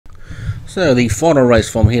So the final race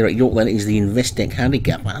from here at York then is the Investec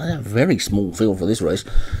Handicap. A very small field for this race,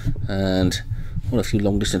 and a few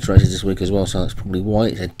long distance races this week as well, so that's probably why.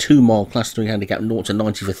 It's a 2 mile class 3 handicap, 0 to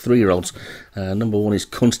 90 for 3-year-olds. Number 1 is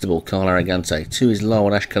Constable, Carl Arrogante. 2 is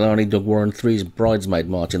Lowell Ashkelani, Doug Warren. 3 is Bridesmaid,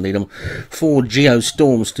 Martin Needham. 4, Geo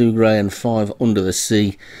Storm, Stu Gray. And 5, Under the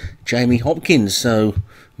Sea, Jamie Hopkins. So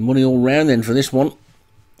money all round then for this one.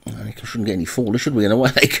 I shouldn't get any faulter, should we? And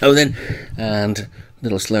away they go then. And a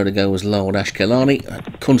little slow to go was Lowell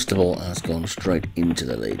Ashkelani. Constable has gone straight into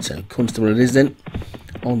the lead. So Constable it is then,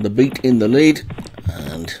 on the beat in the lead,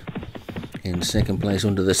 and in second place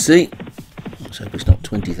Under the Sea. Let's hope it's not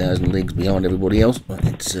 20,000 leagues behind everybody else, but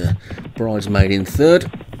it's Bridesmaid in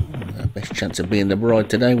third. Best chance of being the bride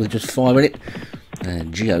today with just 5 in it.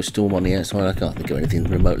 And Geo Storm on the outside. I can't think of anything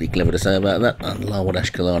remotely clever to say about that. And Lowell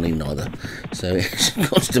Ashkelani neither. So it's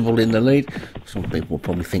Constable in the lead. Some people will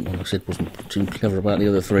probably think what I said wasn't too clever about the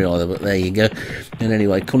other 3 either, but there you go. And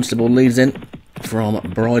anyway, Constable leads then from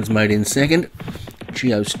Bridesmaid in second.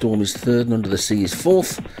 Geo Storm is third, and Under the Sea is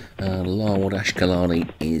fourth, and Lowell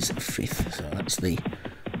Ashkelani is fifth. So that's the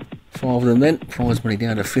 5 of them then. Prize money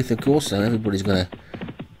down to fifth, of course, so everybody's going to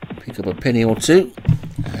pick up a penny or two.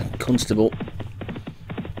 And Constable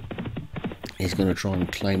is going to try and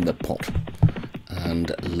claim the pot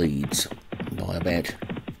and leads by about,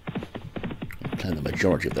 claim the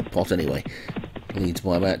majority of the pot anyway. Leads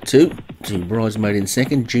by about 2. To Bridesmaid in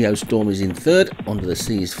second, Geo Storm is in third, Under the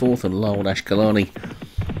Sea is fourth, and Lowell Ashkelani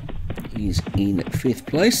is in fifth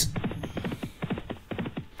place.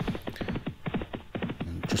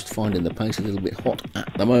 And just finding the pace a little bit hot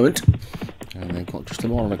at the moment, and they've got just a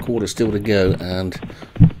mile and a quarter still to go, and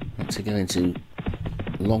that's again to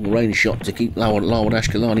long range shot to keep Lowell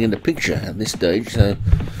Ashkelani in the picture at this stage. So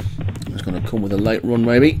it's going to come with a late run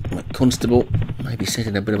maybe. But Constable maybe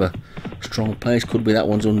setting a bit of a strong pace, could be that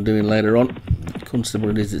one's undoing later on. Constable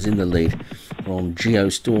it is that's in the lead from Geo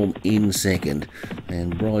Storm in second,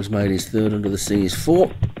 and Bridesmaid is third, Under the Sea is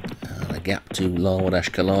fourth, and a gap to Lowell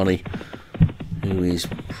Ashkelani, who is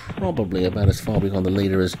probably about as far behind the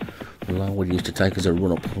leader as Lowell used to take as a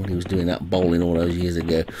run up when he was doing that bowling all those years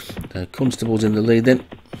ago. Constable's in the lead then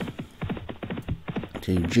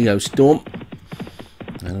to Geo Storm,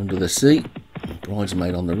 and Under the Sea,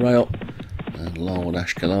 Bridesmaid on the rail, and Lowell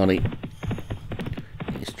Ashkelani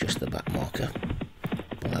is just the back marker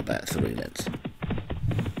by about 3 lengths.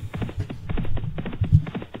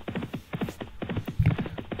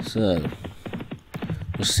 So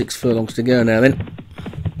just 6 furlongs to go now then.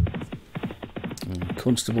 And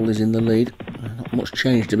Constable is in the lead. Not much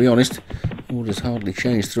change, to be honest. Orders hardly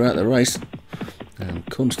changed throughout the race. And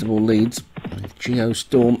Constable leads with Geo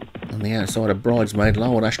Storm on the outside of Bridesmaid.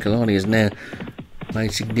 Lowell Ashkelani has now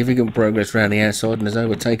made significant progress around the outside and has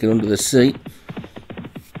overtaken Under the Sea.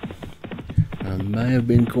 And may have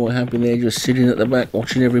been quite happy there, just sitting at the back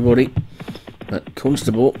watching everybody. But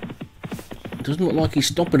Constable doesn't look like he's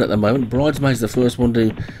stopping at the moment. Bridesmaid's the first one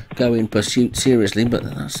to go in pursuit seriously, but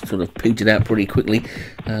that's sort of petered out pretty quickly.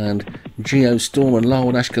 And Geo Storm and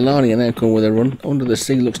Lowell Ashkelani are now coming with a run. Under the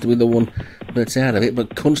Sea looks to be the one that's out of it,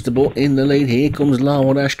 but Constable in the lead. Here comes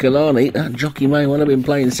Lowell Ashkelani. That jockey may well have been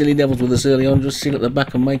playing silly devils with us early on, just sit at the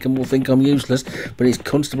back and make them all think I'm useless, but it's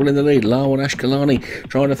Constable in the lead. Lowell Ashkelani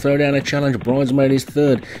trying to throw down a challenge. Bridesmaid is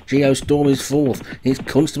third, Geo Storm is fourth. It's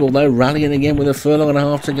Constable though rallying again with a furlong and a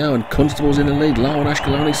half to go, and Constable's in the lead. Lowell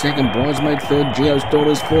Ashkelani second, Bridesmaid third, Geo Storm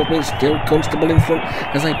is fourth, but it's still Constable in front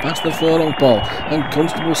as they pass the furlong pole, and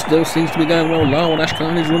Constable still seems to be going well. Lowell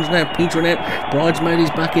Ashkelani's runs now petering out. Bridesmaid is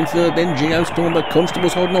back in third, then Geo Storm, but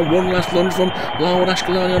Constable's holding on. One last lunge from Lowell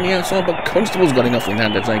Ashkelani on the outside, but Constable's got enough in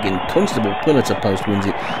hand to take in. Constable, pillar to post, wins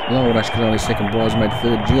it. Lowell Ashkelani second, Bridesmaid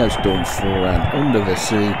third, Geo Storm 4, and Under the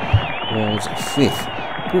Sea was fifth.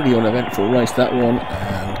 Pretty uneventful race that one,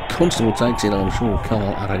 and Constable takes it. I'm sure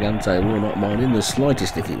Carl Arrogante will not mind in the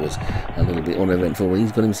slightest if it was a little bit uneventful.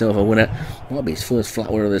 He's got himself a winner. Might be his first flat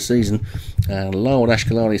winner of the season. And Lowell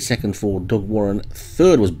Ashkelani second for Doug Warren.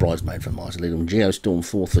 Third was Bridesmaid for Martin Needham. Geo Storm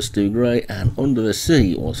fourth for Stu Gray, and Under the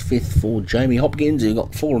Sea was fifth for Jamie Hopkins, who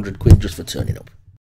got 400 quid just for turning up.